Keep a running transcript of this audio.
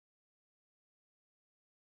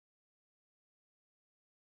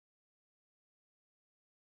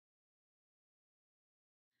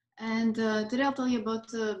And today I'll tell you about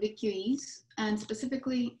BQEs, and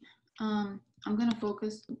specifically, I'm going to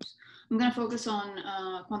focus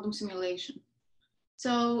on quantum simulation.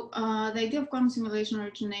 So the idea of quantum simulation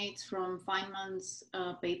originates from Feynman's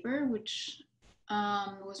paper, which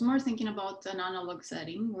was more thinking about an analog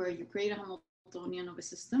setting where you create a Hamiltonian of a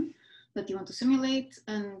system that you want to simulate,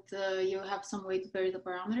 and you have some way to vary the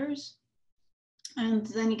parameters. And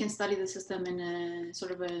then you can study the system in a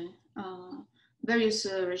sort of a various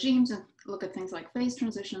regimes and look at things like phase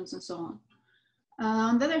transitions and so on.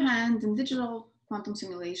 On the other hand, in digital quantum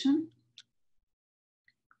simulation,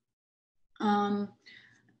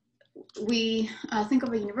 we think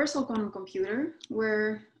of a universal quantum computer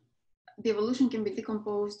where the evolution can be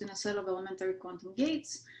decomposed in a set of elementary quantum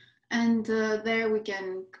gates. And there we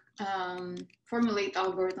can formulate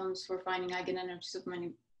algorithms for finding eigenenergies of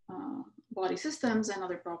many body systems and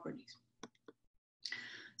other properties.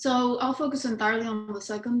 So I'll focus entirely on the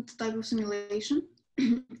second type of simulation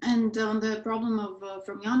and on the problem of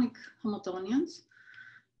fermionic Hamiltonians,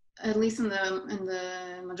 at least in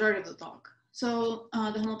the majority of the talk. So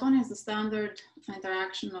the Hamiltonian is the standard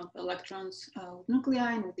interaction of electrons with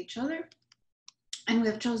nuclei and with each other. And we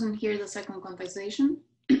have chosen here the second quantization,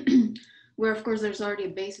 where of course there's already a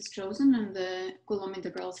basis chosen and the Coulomb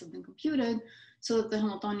integrals have been computed, so that the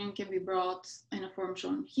Hamiltonian can be brought in a form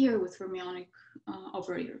shown here with fermionic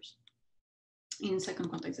operators in second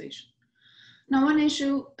quantization. Now, one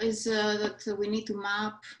issue is that we need to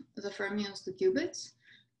map the fermions to qubits.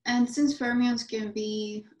 And since fermions can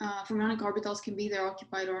be, fermionic orbitals can be either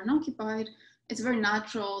occupied or unoccupied, it's very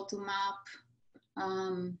natural to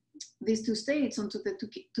map these two states onto the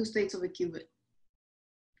two states of a qubit.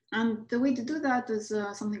 And the way to do that is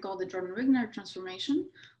something called the Jordan-Wigner transformation,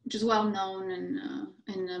 which is well known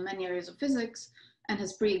in many areas of physics and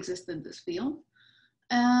has pre-existed this field,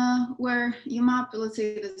 where you map, let's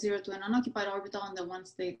say, the 0 to an unoccupied orbital and the one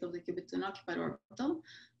state of the qubit to an occupied orbital.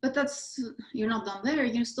 But you're not done there.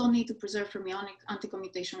 You still need to preserve fermionic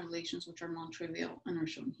anti-commutation relations, which are non-trivial and are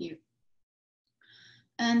shown here.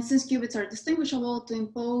 And since qubits are distinguishable, to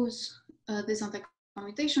impose these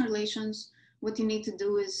anti-commutation relations, what you need to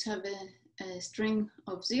do is have a string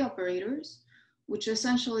of Z operators, which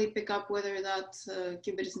essentially pick up whether that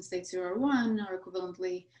qubit is in state 0 or 1, or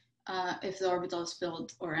equivalently, if the orbital is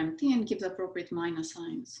filled or empty, and give the appropriate minus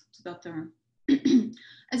signs to that term.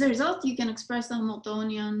 As a result, you can express the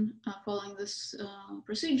Hamiltonian following this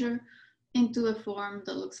procedure into a form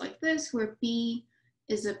that looks like this, where P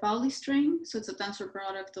is a Pauli string, so it's a tensor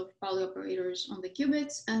product of Pauli operators on the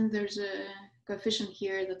qubits, and there's a coefficient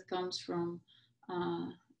here that comes from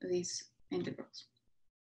these integrals.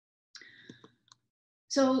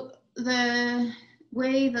 So the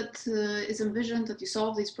way that is envisioned that you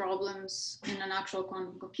solve these problems in an actual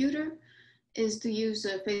quantum computer is to use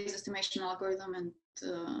a phase estimation algorithm and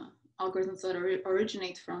algorithms that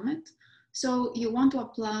originate from it. So you want to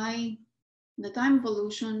apply the time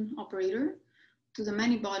evolution operator to the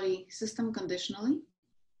many-body system conditionally.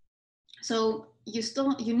 So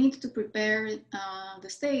you need to prepare the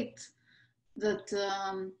state that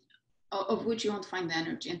of which you want to find the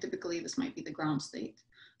energy, and typically this might be the ground state.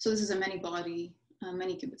 So this is a many-body,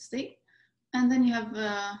 many-qubit state, and then you have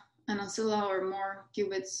an ancilla or more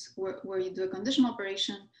qubits where you do a condition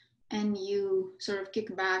operation, and you sort of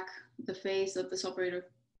kick back the phase that this operator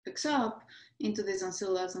picks up into these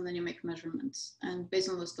ancillas, and then you make measurements. And based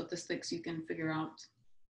on the statistics, you can figure out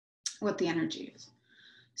what the energy is.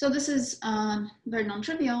 So this is very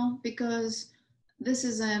non-trivial because this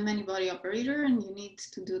is a many-body operator, and you need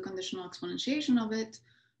to do a conditional exponentiation of it.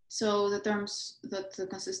 So the terms that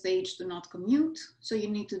consist H do not commute. So you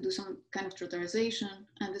need to do some kind of trotterization,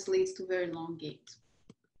 and this leads to very long gates.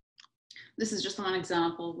 This is just one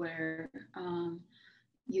example where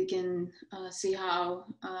you can see how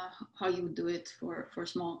you would do it for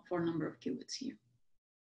a number of qubits here.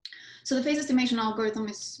 So the phase estimation algorithm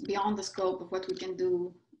is beyond the scope of what we can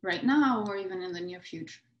do right now or even in the near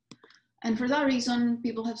future. And for that reason,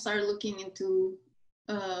 people have started looking into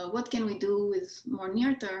what can we do with more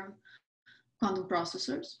near-term quantum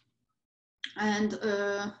processors, and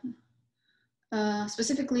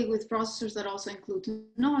specifically with processors that also include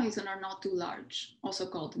noise and are not too large, also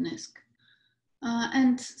called NISQ.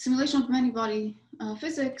 And simulation of many-body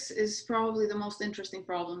physics is probably the most interesting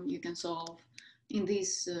problem you can solve in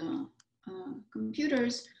these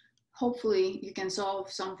computers. Hopefully, you can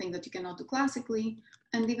solve something that you cannot do classically.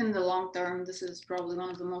 And even in the long term, this is probably one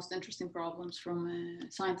of the most interesting problems from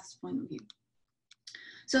a scientist's point of view.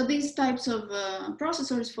 So these types of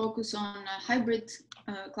processors focus on hybrid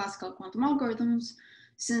classical quantum algorithms,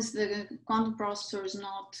 since the quantum processor is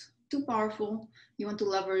not too powerful, you want to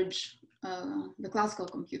leverage the classical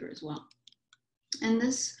computer as well. And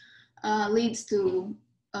this leads to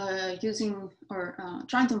using or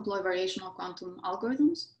trying to employ variational quantum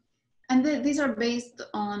algorithms. And these are based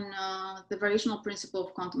on the variational principle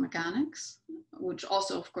of quantum mechanics, which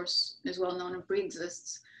also, of course, is well known and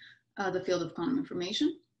pre-exists the field of quantum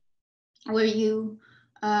information, where you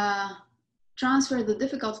transfer the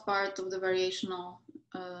difficult part of the variational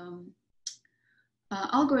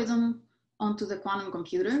algorithm onto the quantum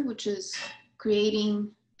computer, which is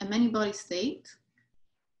creating a many-body state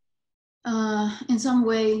in some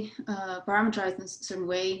way, parameterized in a certain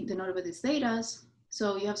way, denoted by this data as.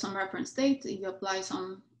 So you have some reference state, you apply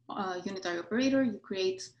some unitary operator, you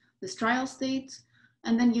create this trial state,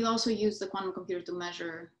 and then you also use the quantum computer to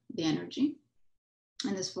measure the energy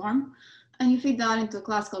in this form. And you feed that into a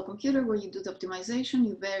classical computer where you do the optimization,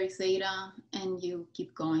 you vary theta, and you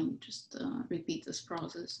keep going, just repeat this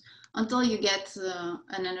process until you get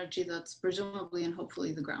an energy that's presumably and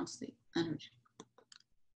hopefully the ground state energy.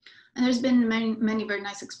 And there's been many very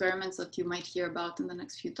nice experiments that you might hear about in the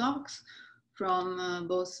next few talks from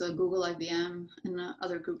both Google, IBM, and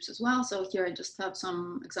other groups as well. So here I just have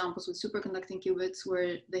some examples with superconducting qubits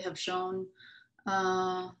where they have shown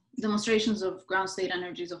demonstrations of ground state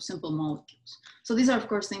energies of simple molecules. So these are, of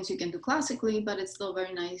course, things you can do classically, but it's still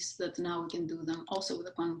very nice that now we can do them also with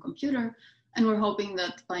a quantum computer. And we're hoping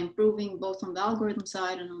that by improving both on the algorithm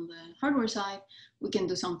side and on the hardware side, we can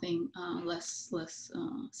do something less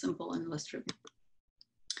simple and less trivial.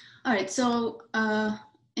 All right, so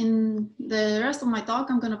in the rest of my talk,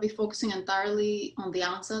 I'm going to be focusing entirely on the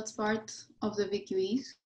ansatz part of the VQEs.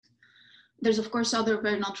 There's, of course, other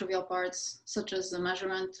very non-trivial parts, such as the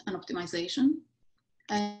measurement and optimization.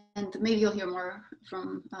 And maybe you'll hear more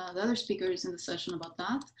from the other speakers in the session about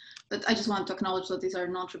that. But I just want to acknowledge that these are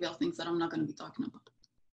non-trivial things that I'm not going to be talking about.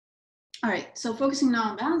 All right, so focusing now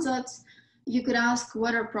on the ansatz, you could ask,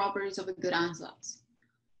 what are properties of a good ansatz?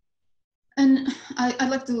 And I'd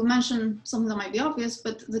like to mention something that might be obvious,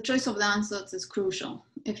 but the choice of the ansatz is crucial.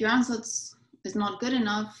 If your ansatz is not good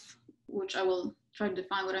enough, which I will try to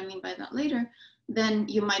define what I mean by that later, then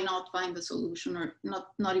you might not find the solution, or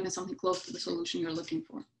not even something close to the solution you're looking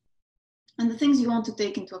for. And the things you want to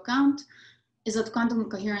take into account is that quantum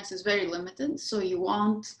coherence is very limited. So you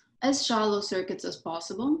want as shallow circuits as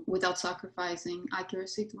possible without sacrificing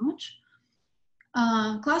accuracy too much.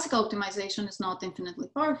 Classical optimization is not infinitely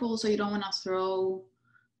powerful, so you don't want to throw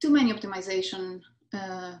too many optimization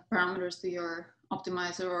parameters to your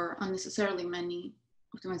optimizer, or unnecessarily many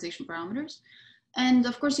optimization parameters. And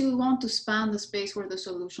of course, you want to span the space where the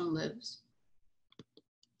solution lives.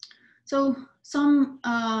 So some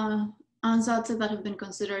ansatz that have been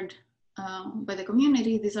considered by the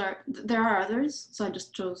community, there are others, so I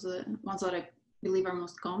just chose the ones that I believe are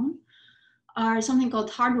most common, are something called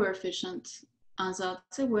hardware efficient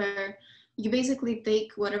ansatz, where you basically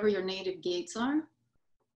take whatever your native gates are,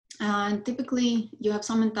 and typically you have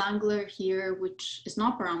some entangler here which is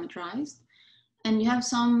not parameterized, and you have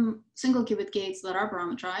some single qubit gates that are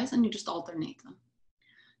parameterized, and you just alternate them.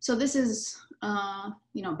 So this is,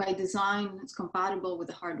 by design, it's compatible with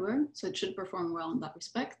the hardware, so it should perform well in that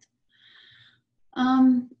respect.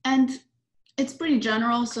 And it's pretty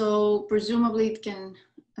general, so presumably it can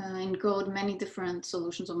encode many different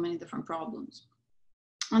solutions of many different problems.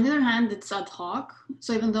 On the other hand, it's ad hoc,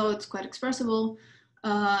 so even though it's quite expressible,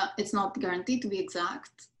 it's not guaranteed to be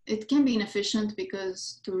exact. It can be inefficient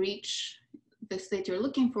because to reach the state you're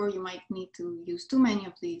looking for, you might need to use too many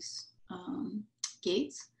of these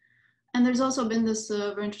gates. And there's also been this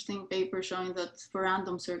very interesting paper showing that for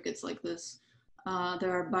random circuits like this,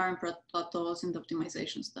 there are barren plateaus in the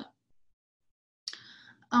optimization step.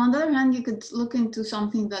 On the other hand, you could look into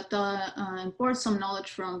something that imports some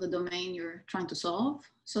knowledge from the domain you're trying to solve.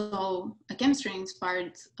 So a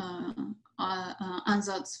chemistry-inspired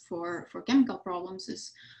ansatz for chemical problems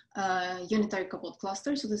is unitary coupled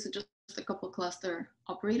cluster. So this is just a coupled cluster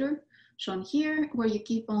operator shown here, where you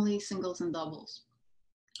keep only singles and doubles.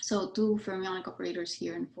 So 2 fermionic operators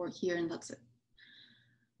here and 4 here, and that's it.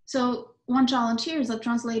 So one challenge here is that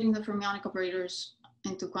translating the fermionic operators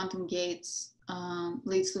into quantum gates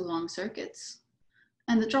leads to long circuits.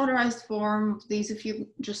 And the Trotterized form of these, if you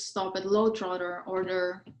just stop at low Trotter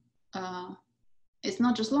order, it's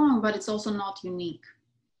not just long, but it's also not unique.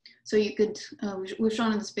 So you could, we've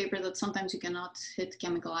shown in this paper that sometimes you cannot hit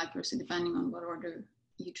chemical accuracy depending on what order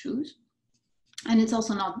you choose. And it's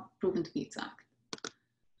also not proven to be exact.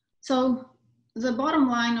 So the bottom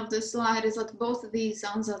line of this slide is that both of these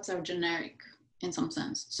ansatz are generic in some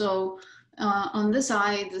sense. So on this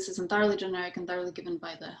side, this is entirely generic, entirely given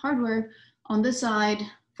by the hardware. On this side,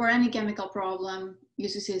 for any chemical problem,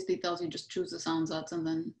 UCCSD tells you just choose the ansatz and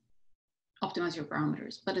then optimize your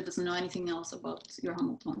parameters, but it doesn't know anything else about your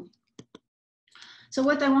Hamiltonian. So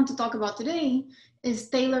what I want to talk about today is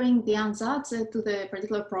tailoring the ansatz to the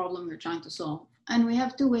particular problem you're trying to solve. And we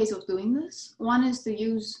have two ways of doing this. One is to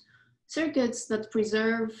use circuits that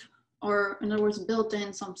preserve, or in other words, built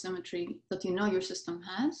in some symmetry that you know your system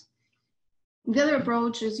has. The other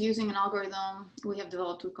approach is using an algorithm we have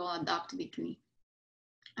developed, we call adaptive.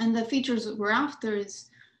 And the features we're after is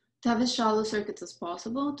to have as shallow circuits as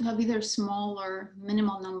possible, to have either small or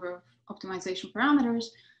minimal number of optimization parameters,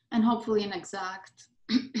 and hopefully an exact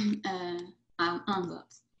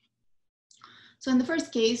ansatz. So in the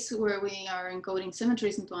first case, where we are encoding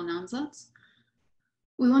symmetries into an ansatz,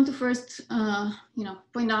 we want to first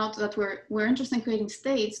point out that we're interested in creating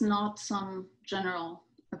states, not some general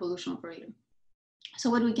evolution operator. So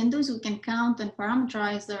what we can do is we can count and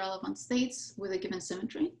parameterize the relevant states with a given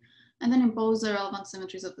symmetry, and then impose the relevant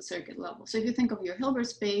symmetries at the circuit level. So if you think of your Hilbert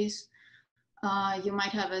space, you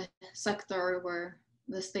might have a sector where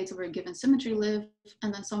the states of a given symmetry live,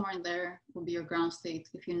 and then somewhere in there will be your ground state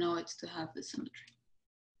if you know it to have this symmetry.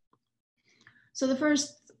 So the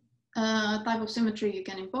first type of symmetry you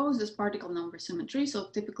can impose is particle number symmetry. So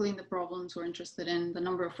typically in the problems we're interested in, the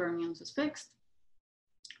number of fermions is fixed,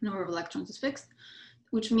 number of electrons is fixed,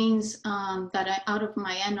 which means that out of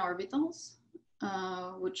my n orbitals,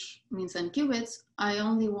 which means n qubits, I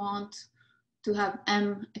only want to have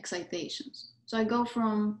m excitations. So I go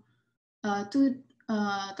from 2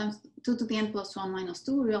 times 2 to the n plus 1 minus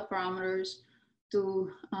 2 real parameters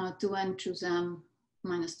to 2n choose m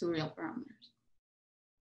minus 2 real parameters.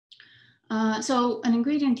 So an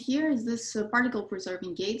ingredient here is this particle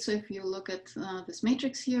preserving gate. So if you look at this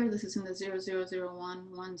matrix here, this is in the 0, 0, 0,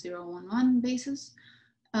 1, 1, 0, 1, 1 basis.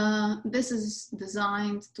 This is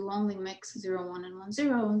designed to only mix 0, 1, and 1,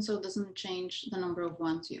 0, and so it doesn't change the number of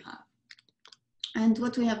ones you have. And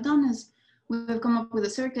what we have done is we've come up with a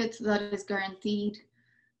circuit that is guaranteed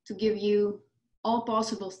to give you all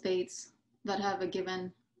possible states that have a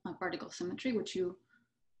given particle symmetry, which you,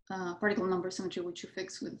 particle number symmetry, which you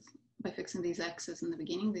fix with by fixing these x's in the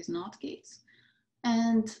beginning, these NOT gates,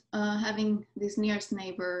 and having these nearest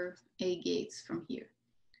neighbor A gates from here.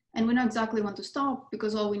 And we know exactly when to stop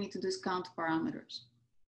because all we need to do is count parameters.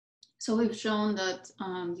 So we've shown that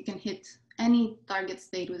you can hit any target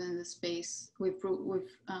state within this space. We've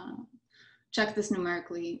checked this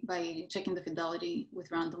numerically by checking the fidelity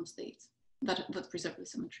with random states that preserve the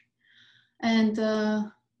symmetry. And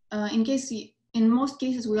in most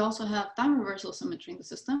cases, we also have time reversal symmetry in the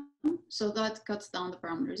system. So that cuts down the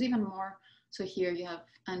parameters even more. So here you have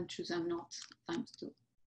n choose m naught times 2.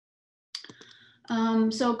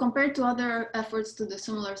 So compared to other efforts to do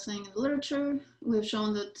similar thing in the literature, we've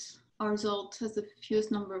shown that our result has the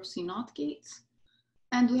fewest number of C0 gates.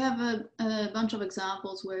 And we have a bunch of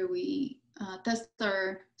examples where we test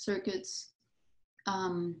our circuits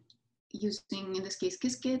using, in this case,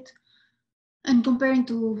 Qiskit, and comparing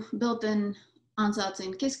to built-in ansatz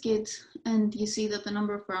in Qiskit, and you see that the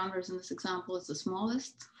number of parameters in this example is the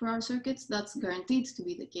smallest for our circuits. That's guaranteed to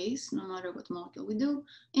be the case, no matter what molecule we do.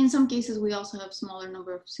 In some cases, we also have smaller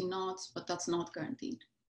number of C0s, but that's not guaranteed.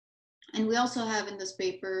 And we also have in this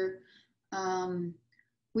paper,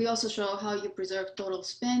 we also show how you preserve total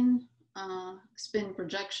spin, spin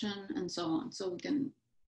projection, and so on. So we can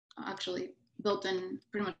actually build in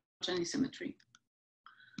pretty much any symmetry.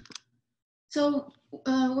 So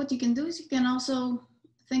what you can do is you can also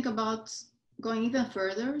think about going even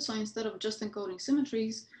further. So instead of just encoding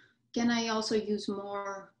symmetries, can I also use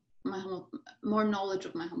more knowledge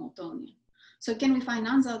of my Hamiltonian? So can we find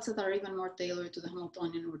ansatz that are even more tailored to the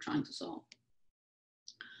Hamiltonian we're trying to solve?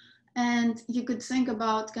 And you could think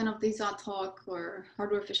about kind of these ad hoc or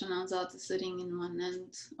hardware efficient ansatz sitting in one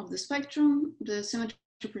end of the spectrum, the symmetry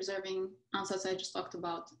preserving ansatz I just talked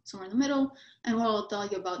about somewhere in the middle, and what I'll tell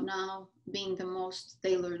you about now being the most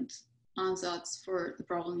tailored ansatz for the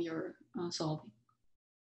problem you're solving.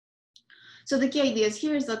 So the key idea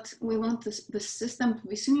here is that we want the system to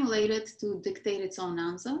be simulated to dictate its own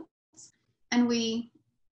ansatz, and we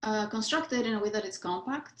construct it in a way that it's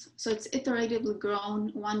compact, so it's iteratively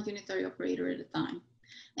grown one unitary operator at a time.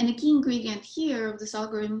 And a key ingredient here of this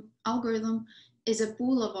algorithm is a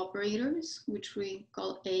pool of operators, which we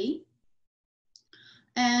call A.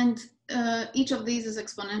 And each of these is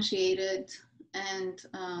exponentiated, and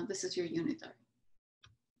this is your unitary.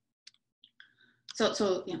 So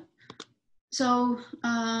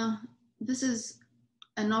this is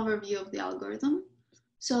an overview of the algorithm.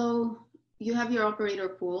 So you have your operator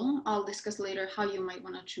pool. I'll discuss later how you might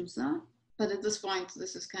want to choose that. But at this point,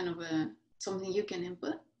 this is kind of something you can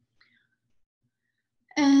input.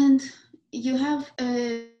 And you have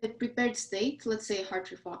a prepared state, let's say a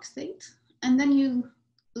Hartree-Fock state, and then you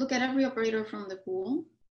look at every operator from the pool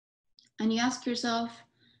and you ask yourself,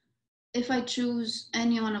 if I choose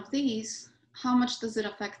any one of these, how much does it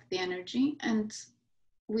affect the energy? And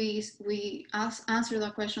we answer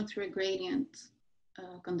that question through a gradient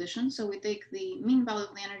condition. So we take the mean value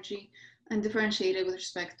of the energy and differentiate it with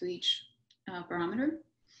respect to each parameter.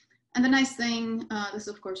 And the nice thing, this is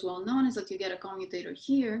of course well known, is that you get a commutator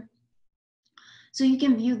here. So you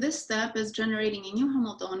can view this step as generating a new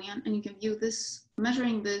Hamiltonian, and you can view this,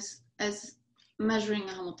 measuring this as measuring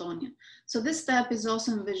a Hamiltonian. So this step is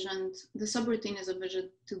also envisioned, the subroutine is envisioned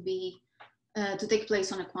to take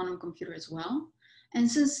place on a quantum computer as well. And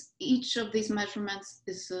since each of these measurements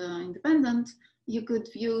is independent, you could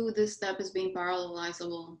view this step as being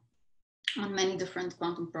parallelizable on many different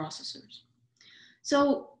quantum processors.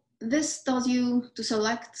 So this tells you to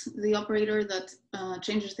select the operator that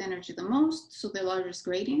changes the energy the most, so the largest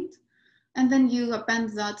gradient, and then you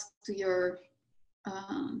append that to your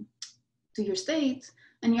state,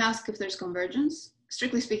 and you ask if there's convergence.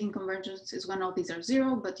 Strictly speaking, convergence is when all these are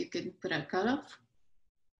zero, but you can put a cutoff.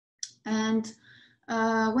 And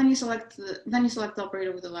when you select, then you select the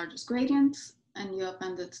operator with the largest gradient, and you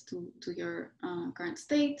append it to your current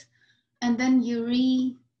state, and then you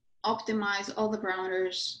re-optimize all the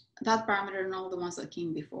parameters, that parameter and all the ones that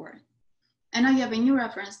came before. And now you have a new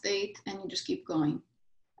reference state, and you just keep going.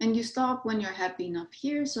 And you stop when you're happy enough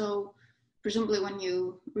here. So presumably when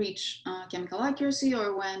you reach chemical accuracy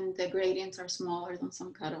or when the gradients are smaller than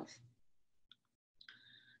some cutoff.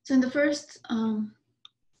 So in the first,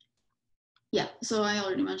 so I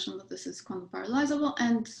already mentioned that this is quantum parallelizable,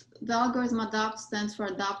 and the algorithm ADAPT stands for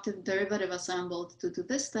adaptive derivative assembled to do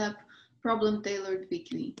this step, problem tailored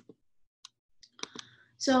BQE.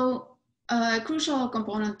 So a crucial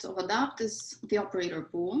component of ADAPT is the operator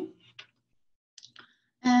pool.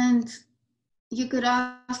 And you could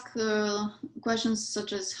ask questions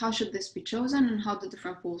such as how should this be chosen and how do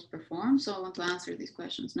different pools perform? So I want to answer these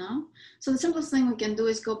questions now. So the simplest thing we can do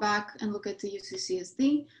is go back and look at the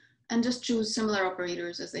UCCSD and just choose similar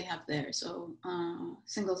operators as they have there. So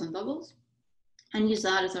singles and doubles, and use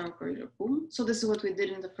that as our operator pool. So this is what we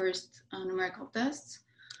did in the first numerical tests.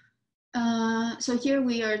 So here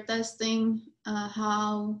we are testing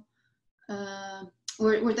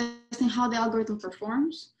we're testing how the algorithm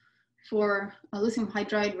performs for a lithium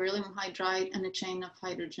hydride, beryllium hydride, and a chain of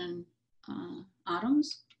hydrogen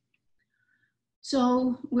atoms.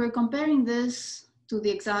 So we're comparing this to the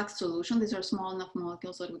exact solution. These are small enough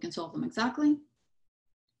molecules that we can solve them exactly.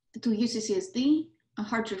 To UCCSD, a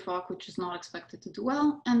Hartree-Fock, which is not expected to do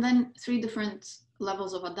well, and then 3 different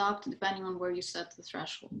levels of ADAPT depending on where you set the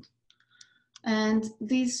threshold. And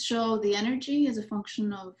these show the energy as a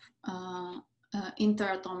function of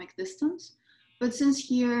interatomic distance. But since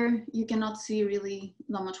here you cannot see really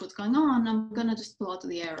that much what's going on, I'm gonna just plot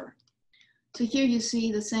the error. So here you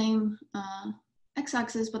see the same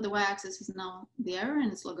x-axis, but the y-axis is now the error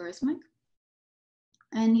and it's logarithmic.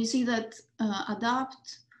 And you see that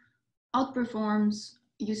ADAPT outperforms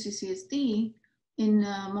UCCSD in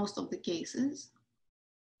most of the cases.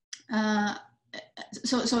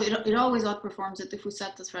 So it always outperforms it if we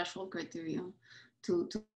set the threshold criteria to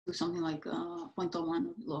do something like 0.01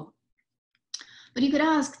 or below. But you could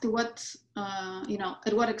ask to what,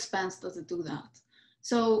 at what expense does it do that?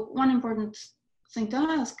 So one important thing to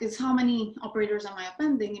ask is how many operators am I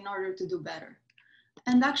appending in order to do better?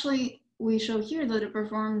 And actually we show here that it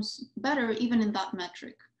performs better even in that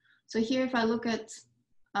metric. So here if I look at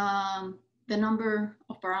the number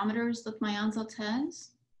of parameters that my ansatz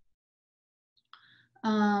has,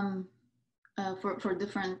 for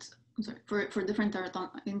different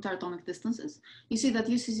interatomic distances, you see that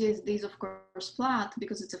UCCSD is of course flat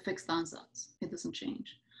because it's a fixed ansatz. It doesn't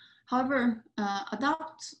change. However,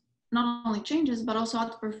 ADAPT not only changes, but also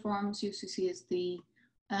outperforms UCCSD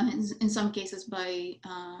in some cases by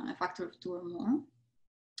a factor of 2 or more.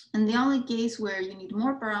 And the only case where you need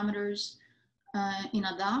more parameters in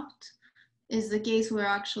ADAPT is the case where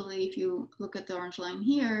actually, if you look at the orange line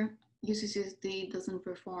here, UCCSD doesn't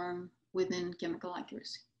perform within chemical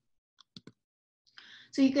accuracy.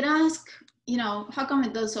 So you could ask, how come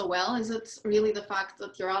it does so well? Is it really the fact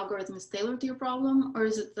that your algorithm is tailored to your problem, or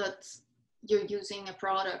is it that you're using a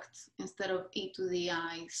product instead of e to the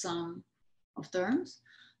I sum of terms?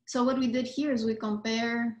 So what we did here is we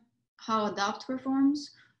compare how ADAPT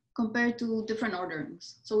performs compared to different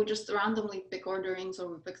orderings. So we just randomly pick orderings, or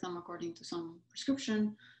we pick them according to some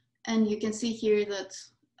prescription. And you can see here that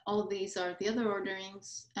all these are the other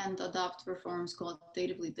orderings, and adapt performs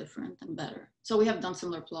qualitatively different and better. So we have done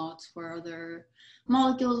similar plots for other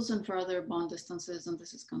molecules and for other bond distances, and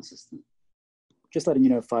this is consistent. Just letting you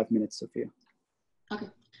know, 5 minutes, Sophia. Okay.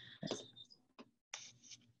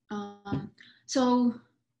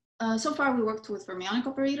 So far we worked with fermionic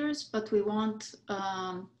operators, but we want,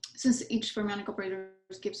 since each fermionic operator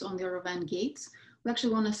gives on the order of n gates, we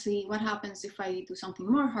actually want to see what happens if I do something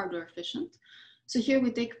more hardware efficient. So here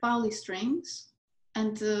we take Pauli strings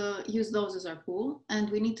and use those as our pool. And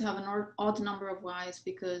we need to have an odd number of y's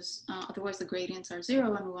because otherwise the gradients are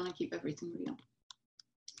 0 and we want to keep everything real.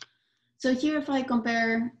 So here, if I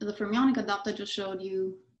compare the fermionic adapt I just showed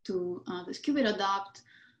you to this qubit adapt,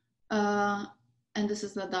 and this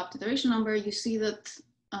is the adapt iteration number, you see that,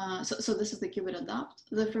 so this is the qubit adapt.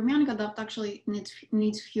 The fermionic adapt actually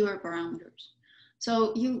needs fewer parameters.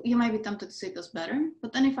 So you might be tempted to say it does better,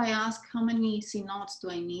 but then if I ask how many C naughts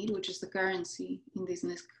do I need, which is the currency in these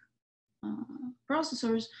NISQ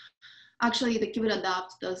processors, actually the qubit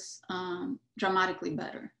adapt does dramatically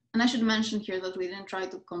better. And I should mention here that we didn't try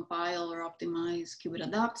to compile or optimize qubit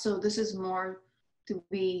adapt, so this is more to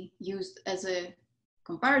be used as a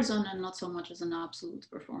comparison and not so much as an absolute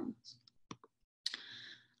performance.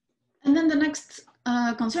 And then the next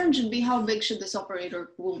concern should be how big should this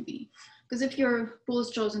operator pool be? Because if your pool is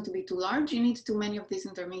chosen to be too large, you need too many of these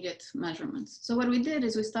intermediate measurements. So what we did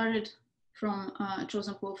is we started from a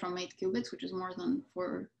chosen pool from 8 qubits, which is more than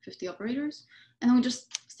 450 operators. And then we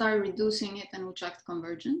just started reducing it and we checked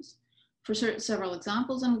convergence for several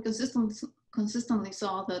examples. And we consistently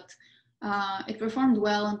saw that it performed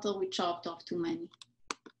well until we chopped off too many.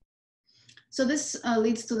 So this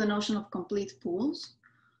leads to the notion of complete pools.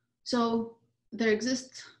 So there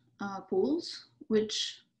exist pools,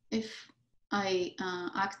 which if I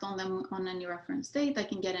act on them on any reference state, I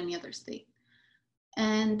can get any other state.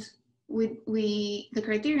 And the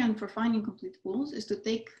criterion for finding complete pools is to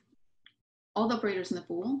take all the operators in the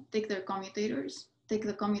pool, take their commutators, take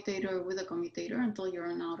the commutator with a commutator until you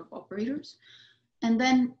run out of operators, and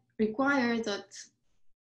then require that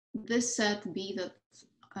this set B that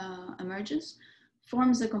emerges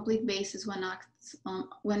forms a complete basis when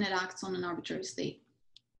it acts on an arbitrary state.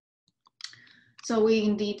 So we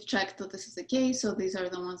indeed checked that this is the case. So these are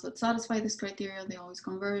the ones that satisfy this criteria. They always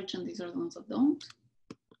converge, and these are the ones that don't.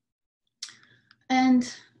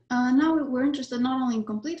 And now we're interested not only in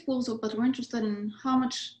complete pools, but we're interested in how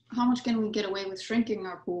much can we get away with shrinking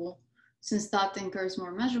our pool, since that incurs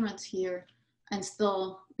more measurements here, and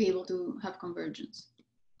still be able to have convergence.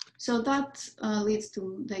 So that leads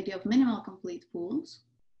to the idea of minimal complete pools.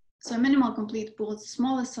 So a minimal complete pool is the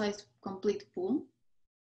smallest size complete pool.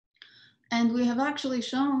 And we have actually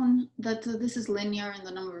shown that this is linear in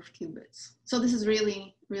the number of qubits. So this is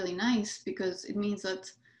really, really nice because it means that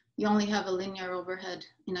you only have a linear overhead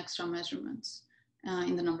in extra measurements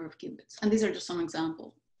in the number of qubits. And these are just some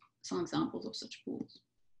examples of such pools.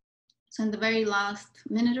 So in the very last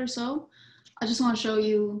minute or so, I just want to show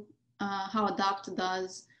you how ADAPT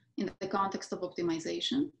does in the context of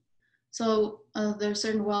optimization. So there are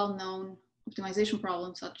certain well-known optimization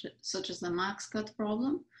problems such as the max cut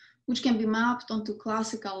problem, which can be mapped onto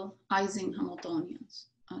classical Ising Hamiltonians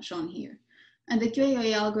shown here. And the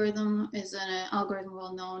QAOA algorithm is an algorithm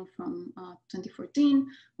well known from 2014,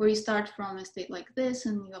 where you start from a state like this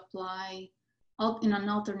and you apply in an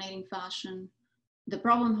alternating fashion the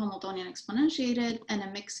problem Hamiltonian exponentiated and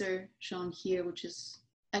a mixer shown here, which is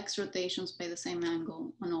X rotations by the same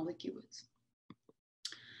angle on all the qubits.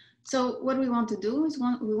 So what we want to do is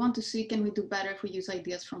we want to see, can we do better if we use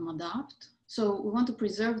ideas from ADAPT? So we want to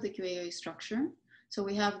preserve the QAOA structure. So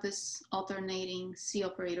we have this alternating C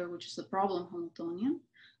operator, which is the problem Hamiltonian,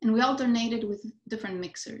 and we alternate it with different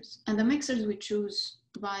mixers. And the mixers we choose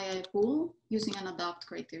via a pool using an ADAPT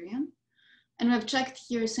criterion. And we have checked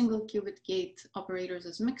here single qubit gate operators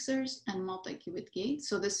as mixers and multi-qubit gates.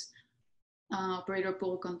 So this operator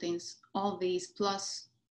pool contains all these plus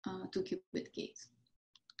 2 qubit gates.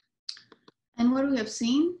 And what we have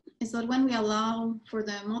seen is that when we allow for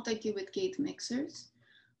the multi-qubit gate mixers,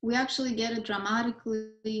 we actually get a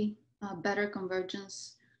dramatically better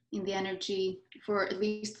convergence in the energy for at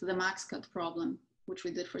least the max cut problem, which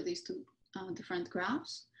we did for these two different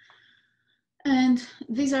graphs. And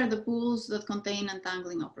these are the pools that contain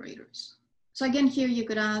entangling operators. So again, here you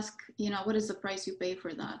could ask, what is the price you pay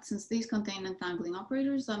for that? Since these contain entangling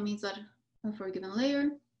operators, that means that for a given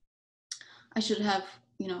layer, I should have,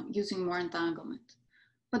 using more entanglement.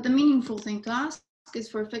 But the meaningful thing to ask is,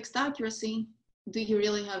 for fixed accuracy, do you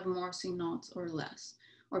really have more C naughts or less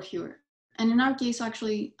or fewer? And in our case,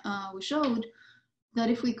 actually, we showed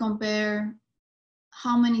that if we compare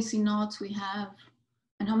how many C0s we have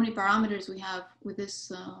and how many parameters we have with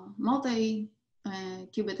this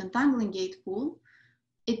multi-qubit entangling gate pool,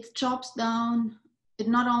 it chops down, it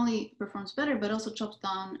not only performs better, but also chops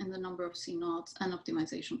down in the number of C0s and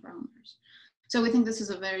optimization parameters. So we think this is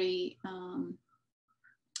a very kind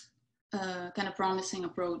of promising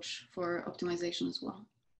approach for optimization as well.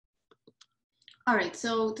 All right,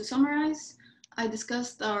 so to summarize, I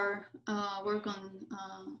discussed our work on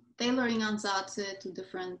tailoring ansatz to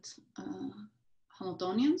different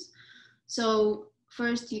Hamiltonians. So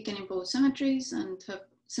first you can impose symmetries and have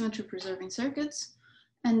symmetry preserving circuits.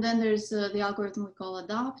 And then there's the algorithm we call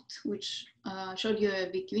ADAPT, which showed you a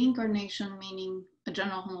BQ incarnation, meaning a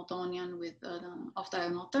general Hamiltonian with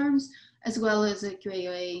off-diagonal terms, as well as a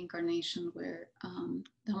QAOA incarnation where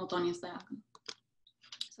the Hamiltonian is diagonal.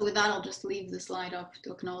 So with that, I'll just leave the slide up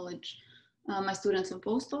to acknowledge my students and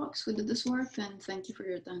postdocs who did this work, and thank you for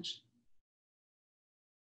your attention.